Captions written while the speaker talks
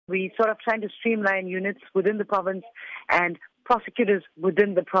We sort of trying to streamline units within the province, and prosecutors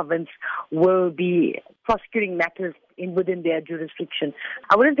within the province will be prosecuting matters within their jurisdiction.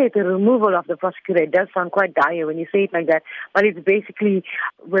 I wouldn't say it's a removal of the prosecutor. It does sound quite dire when you say it like that, but it's basically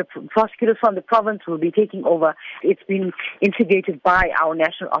where prosecutors from the province will be taking over. It's been instigated by our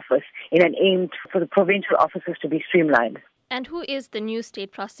national office in an aim for the provincial offices to be streamlined. And who is the new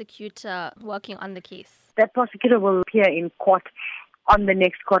state prosecutor working on the case? That prosecutor will appear in court on the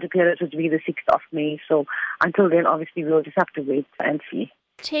next court appearance, which will be the 6th of May. So until then, obviously, we'll just have to wait and see.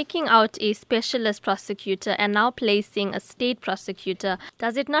 Taking out a specialist prosecutor and now placing a state prosecutor,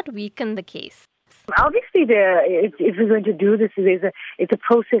 does it not weaken the case? Obviously, if we're going to do this, it's a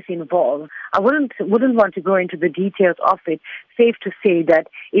process involved. I wouldn't want to go into the details of it. Safe to say that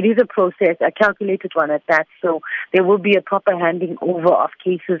it is a process, a calculated one at that. So there will be a proper handing over of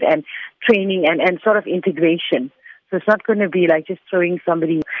cases and training and sort of integration. So it's not going to be like just throwing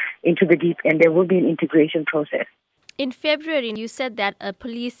somebody into the deep end. There will be an integration process. In February, you said that a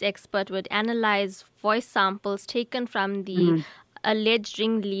police expert would analyze voice samples taken from the alleged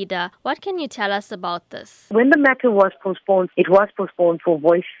ringleader. What can you tell us about this? When the matter was postponed, it was postponed for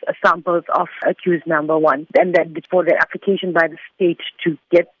voice samples of accused number one, and that for the application by the state to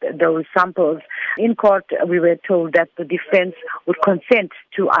get those samples. In court, we were told that the defense would consent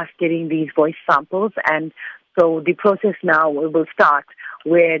to us getting these voice samples, and so the process now will start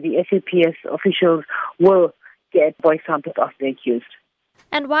where the SAPS officials will get voice samples of the accused.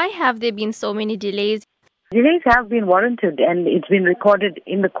 And why have there been so many delays? Delays have been warranted and it's been recorded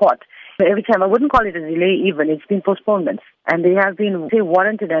in the court. Every time, I wouldn't call it a delay even, it's been postponements. And they have been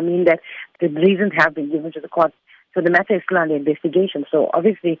warranted, I mean that the reasons have been given to the court. So the matter is still under investigation. So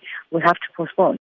obviously we'll have to postpone.